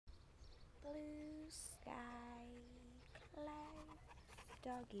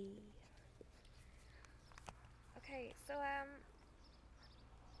doggy. Okay, so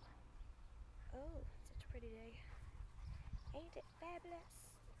oh, such a pretty day. Ain't it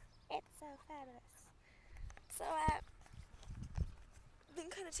fabulous? It's so fabulous. So been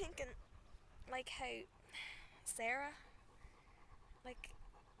kind of thinking, like, how Sarah, like,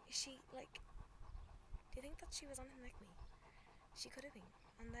 is she, like, do you think that she was anything like me? She could have been.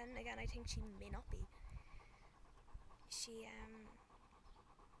 And then again, I think she may not be. She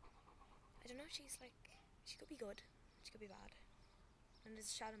I don't know, she's like, she could be good, she could be bad. And there's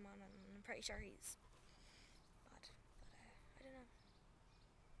a shadow man, and I'm pretty sure he's bad. But I don't know.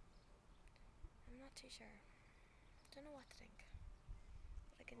 I'm not too sure. Don't know what to think.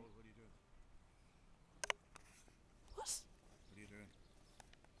 But I can. Oh, what are you doing? What? What are you doing?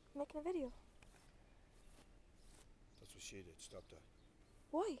 I'm making a video. That's what she did. Stop that.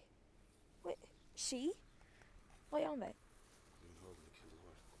 Why? Wait, she? What are you on about? You're involved in the kill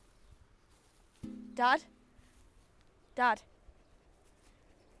what? Dad? Dad?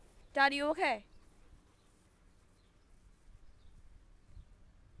 Dad, are you okay?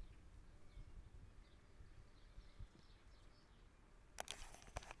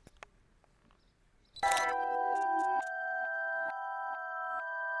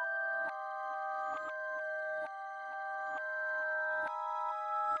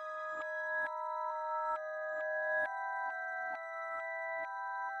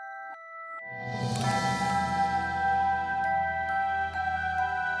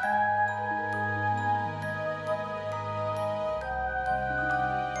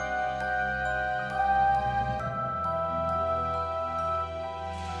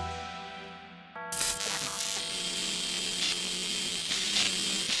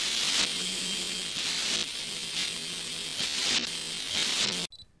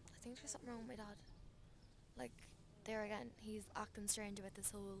 I think there's something wrong with my dad. Like, there again, he's acting strange about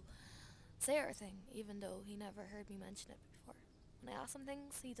this whole Sarah thing, even though he never heard me mention it before. When I ask him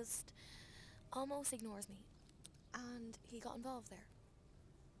things, he just almost ignores me. And he got involved there.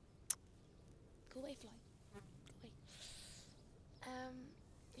 Go away, fly. Go away.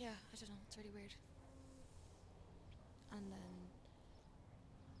 Yeah, I don't know, it's really weird. And then,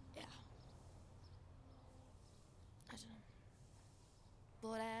 yeah. I don't know.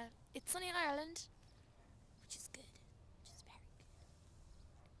 But, it's sunny in Ireland, which is good. Which is very good.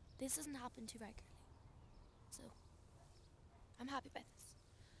 This doesn't happen too regularly. So, I'm happy about this.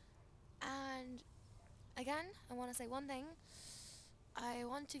 And, again, I want to say one thing. I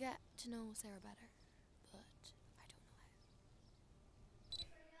want to get to know Sarah better, but I don't know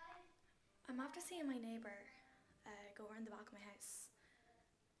how. I'm after seeing my neighbour go around the back of my house.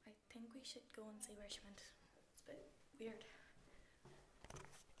 I think we should go and see where she went. It's a bit weird.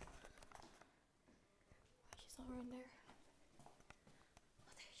 She's not around there.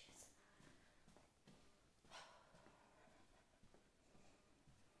 Oh, there she is.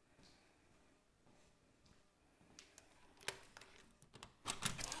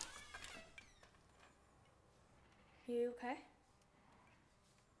 You okay?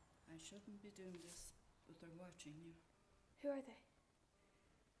 I shouldn't be doing this, but they're watching you. Who are they?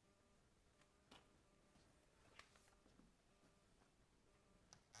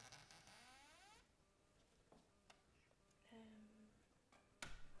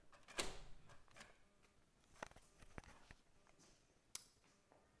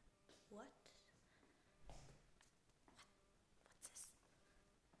 What? What's this?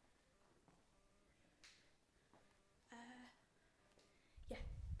 Yeah.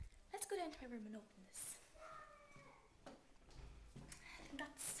 Let's go down to my room and open this. I think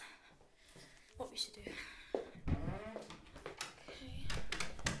that's what we should do. Okay.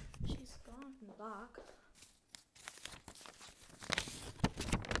 She's gone from the back.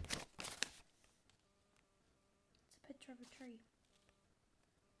 It's a picture of a tree.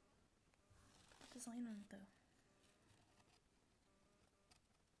 What design on it though?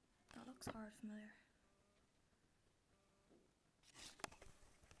 That looks hard familiar.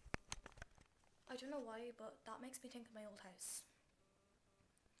 I don't know why, but that makes me think of my old house.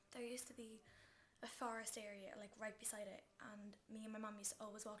 There used to be a forest area like right beside it, and me and my mum used to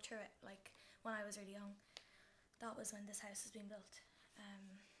always walk through it, like when I was really young. That was when this house was being built.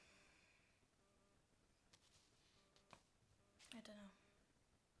 I don't know.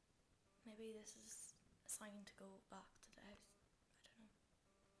 Maybe this is a sign to go back to the house. I don't know.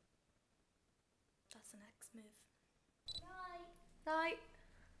 That's the next move. Night. Night.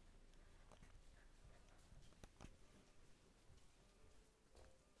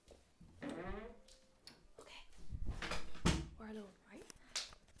 Okay. We're alone, right?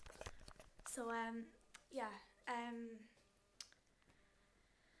 So yeah.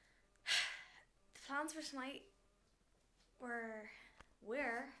 plans for tonight were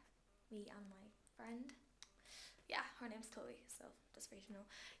me and my friend. Yeah, her name's Chloe, so just for you to know.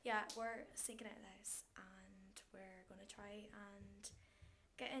 Yeah, we're sneaking out of the house and we're gonna try and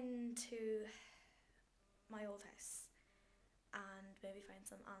get into my old house and maybe find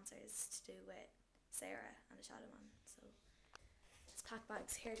some answers to do with Sarah and the Shadow Man. So let's pack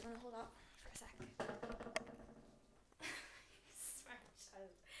bags. Here, do you wanna hold up for a sec? Smart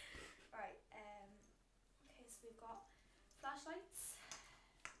child. Alright, okay, so we've got flashlights,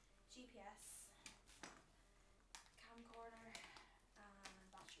 GPS, camcorder, and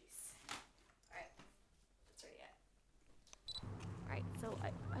batteries. Alright, that's really it. Right, so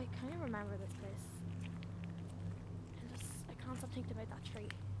I kind of remember this place. I can't stop thinking about that tree,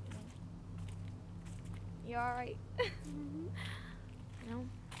 you know. You alright? You know?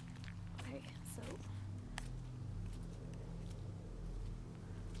 Okay, so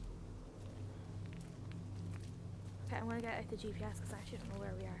okay, I'm gonna get out the GPS because I actually don't know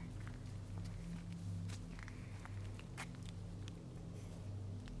where we are.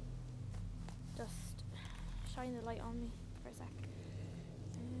 Just shine the light on me for a sec.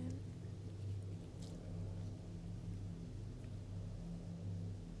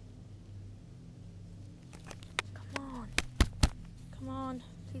 Come on,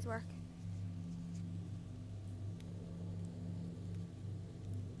 please work.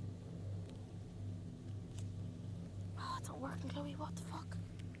 Oh, it's not working, Chloe, what the fuck?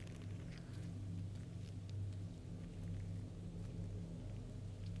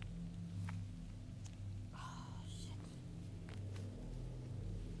 Oh, shit.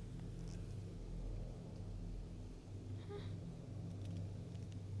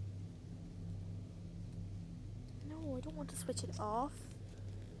 No, I don't want to switch it off.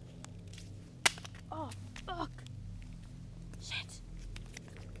 Oh, fuck. Shit.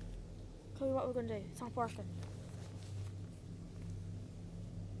 Chloe, what are we gonna do? It's not working.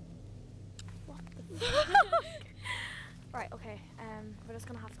 What the fuck? Right, okay. We're just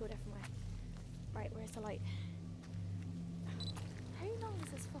gonna have to go a different way. Right, where's the light? How long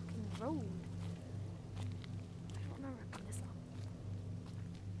is this fucking road? I don't remember it being this long.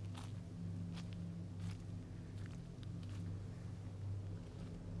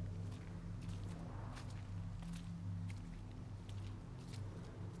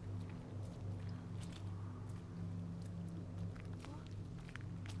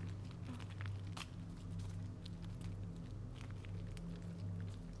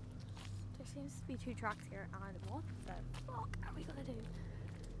 Seems to be 2 tracks here, and what the fuck are we gonna do?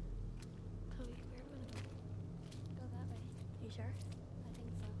 Chloe, where are we gonna go? Go that way. Are you sure? I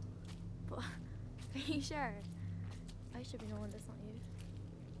think so. But are you sure? I should be knowing this, not you.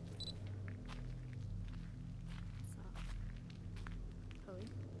 So, Chloe?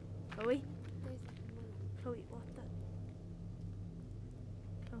 Chloe? There's one. Chloe, what the?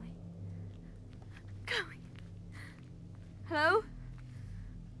 Chloe? Chloe? Hello?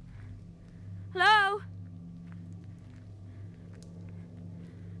 Hello?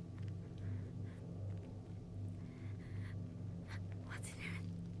 What's he doing?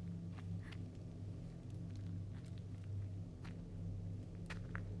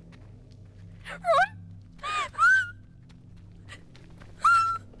 Run!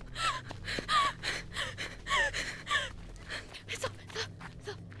 Stop!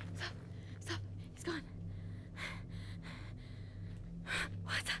 He's gone.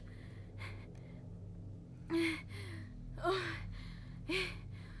 What's that? Oh.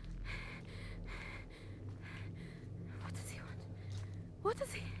 What does he want? What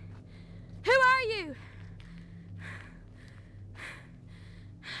does he? Who are you?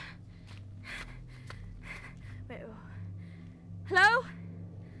 Wait. Oh. Hello?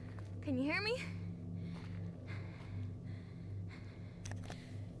 Can you hear me?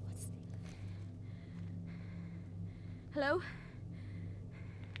 What's the... Hello?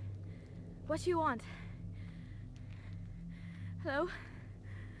 What do you want? Hello?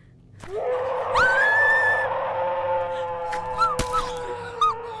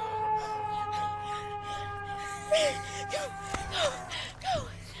 Go!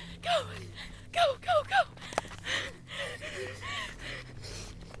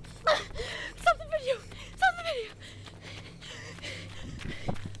 Stop the video!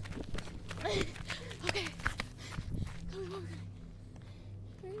 Okay. Chloe, what are we gonna...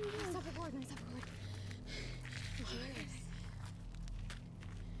 Stop recording.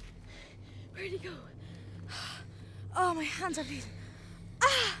 Where'd he go? Oh, my hands are bleeding.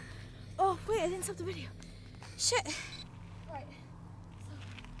 Ah! Oh, wait, I didn't stop the video. Shit. Right, so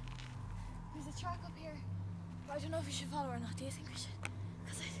there's a track up here, but I don't know if we should follow or not. Do you think we should?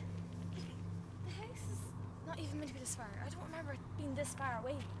 Because the house not even meant to be this far. I don't remember it being this far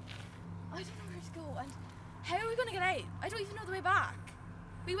away. I don't know where to go, and how are we going to get out? I don't even know the way back.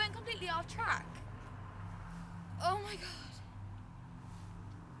 We went completely off track. Oh my god.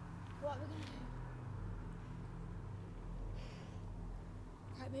 What are we going to do?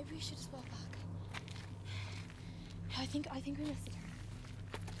 Right, maybe we should just walk back. I think we missed it.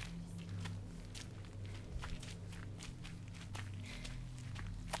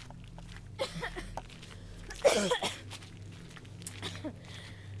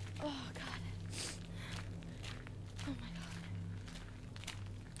 Oh god. Oh my god.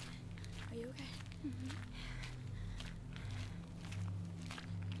 Are you okay? Mm-hmm.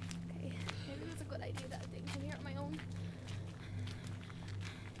 Okay. Maybe it was a good idea that I didn't come here on my own.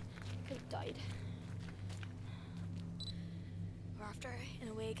 I could have died. We're after, in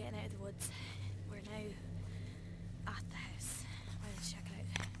a way, getting out of the woods. We're now at the house. Let's check it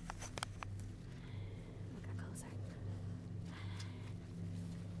out. We'll get closer.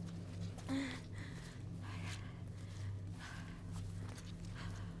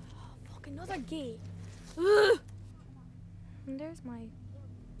 Oh, fuck, another gate. Ugh. And there's my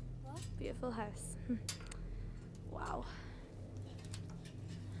beautiful house. Wow.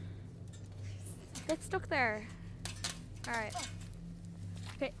 It's stuck there. Alright.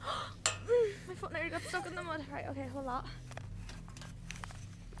 Okay. My foot nearly got stuck in the mud. Right, okay, hold on.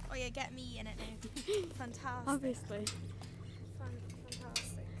 Oh yeah, get me in it now. Fantastic. Obviously.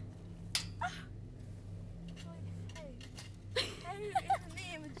 Fantastic. Ah! How in the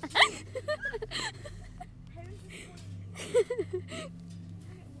name of Jesus? How is this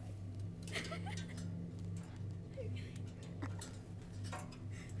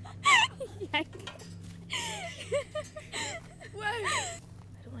Yank. Wow. I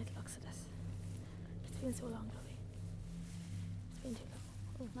don't like the looks of this. It's been so long, Chloe. It's been too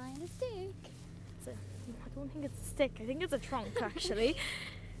long. Mine is stick. I don't think it's a stick. I think it's a trunk, actually.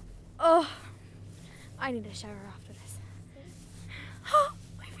 Oh, I need a shower after this. Oh,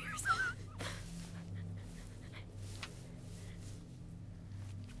 my ears.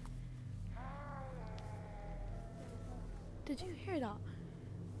 Did you hear that?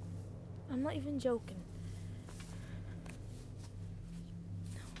 I'm not even joking.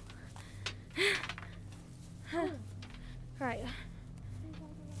 Right.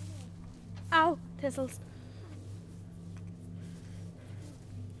 Ow, thistles.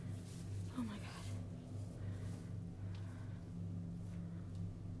 Oh my god.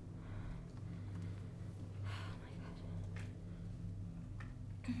 Oh my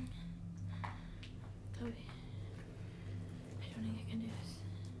god. Chloe, I don't think I can do this.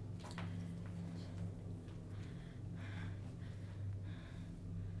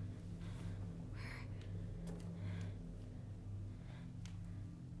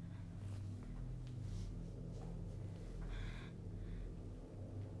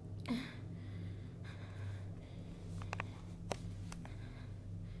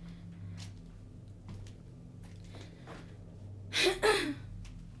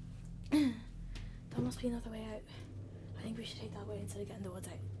 There must be another way out. I think we should take that way instead of getting the woods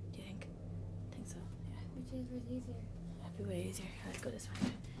out. Do you think? I think so, yeah. Which is was easier. That'd be way easier. Let's go this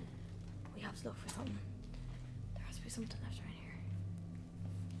way. We have to look for something. There has to be something left around here.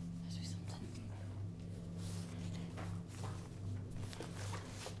 There has to be something. There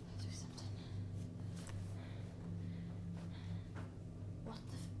has to be something. What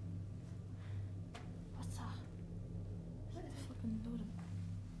the what's that? What the fucking load of...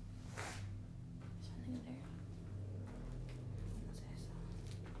 Is there anything in there? What's this?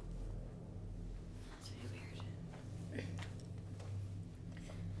 That's really weird.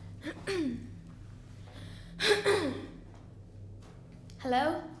 Hello?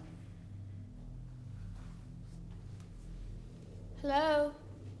 Hello?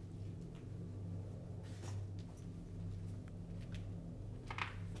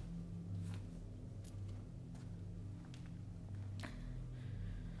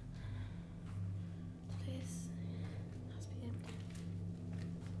 Please. Must be empty.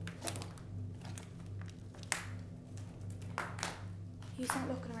 You start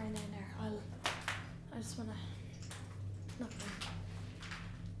looking around down there. I just wanna look around.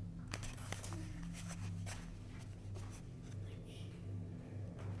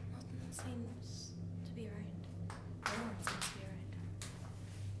 Nothing seems to be around. No one seems to be around.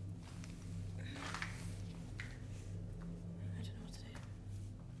 I don't know what to do.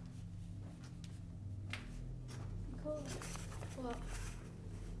 Nicole. What?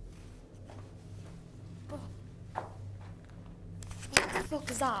 Oh. What the fuck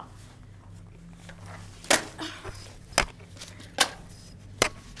is that?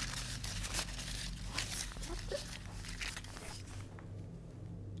 What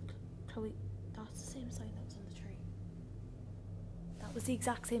That was the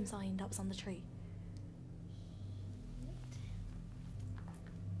exact same sign that was on the tree.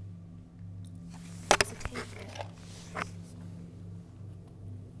 There's a tape there.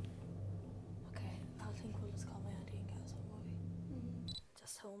 Okay, I think we'll just call my auntie and get us home, will we?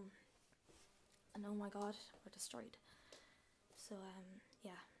 Just home. And oh my god, we're destroyed. So,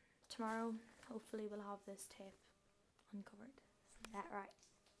 yeah. Tomorrow, hopefully we'll have this tape uncovered. Is that right?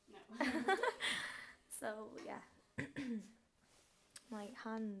 No. So, yeah. My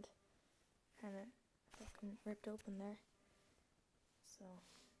hand kind of fucking ripped open there. So,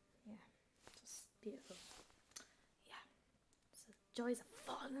 yeah. Just beautiful. Yeah. So, joys of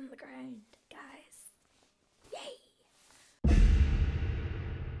falling on the ground, guys. Yay!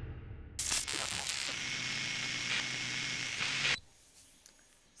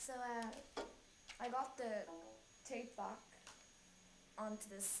 So, I got the tape back onto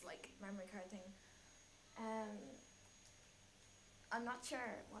this, like, memory card thing. I'm not sure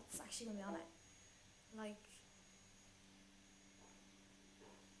what's actually going to be on it. Like,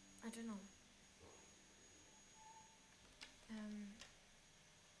 I don't know. I'm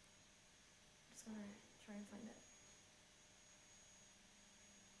just going to try and find it.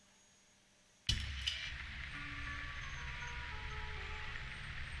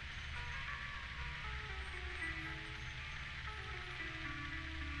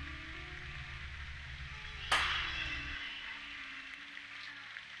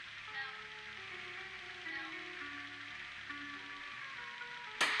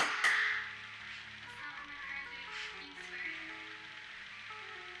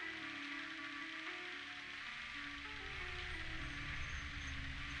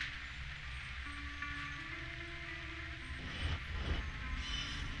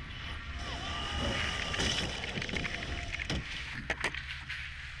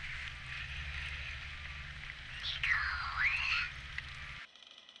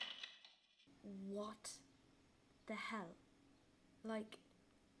 What the hell? Like,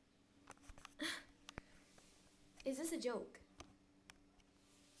 is this a joke?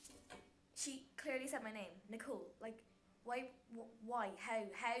 She clearly said my name, Nicole. Like, why, how?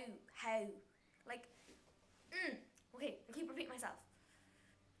 Like, okay, I keep repeating myself.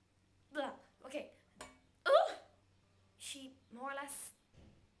 Blah, okay. Ugh! She more or less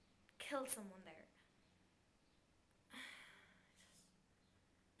killed someone there.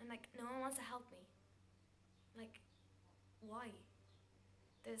 And like, no one wants to help me. Like, why?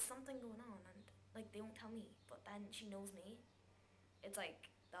 There's something going on and like they won't tell me, but then she knows me. It's like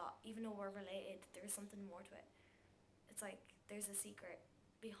that even though we're related, there's something more to it. It's like there's a secret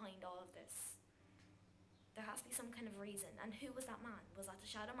behind all of this. There has to be some kind of reason. And who was that man? Was that the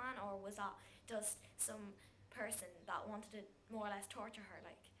shadow man, or was that just some person that wanted to more or less torture her,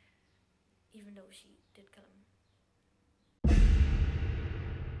 like, even though she did kill him?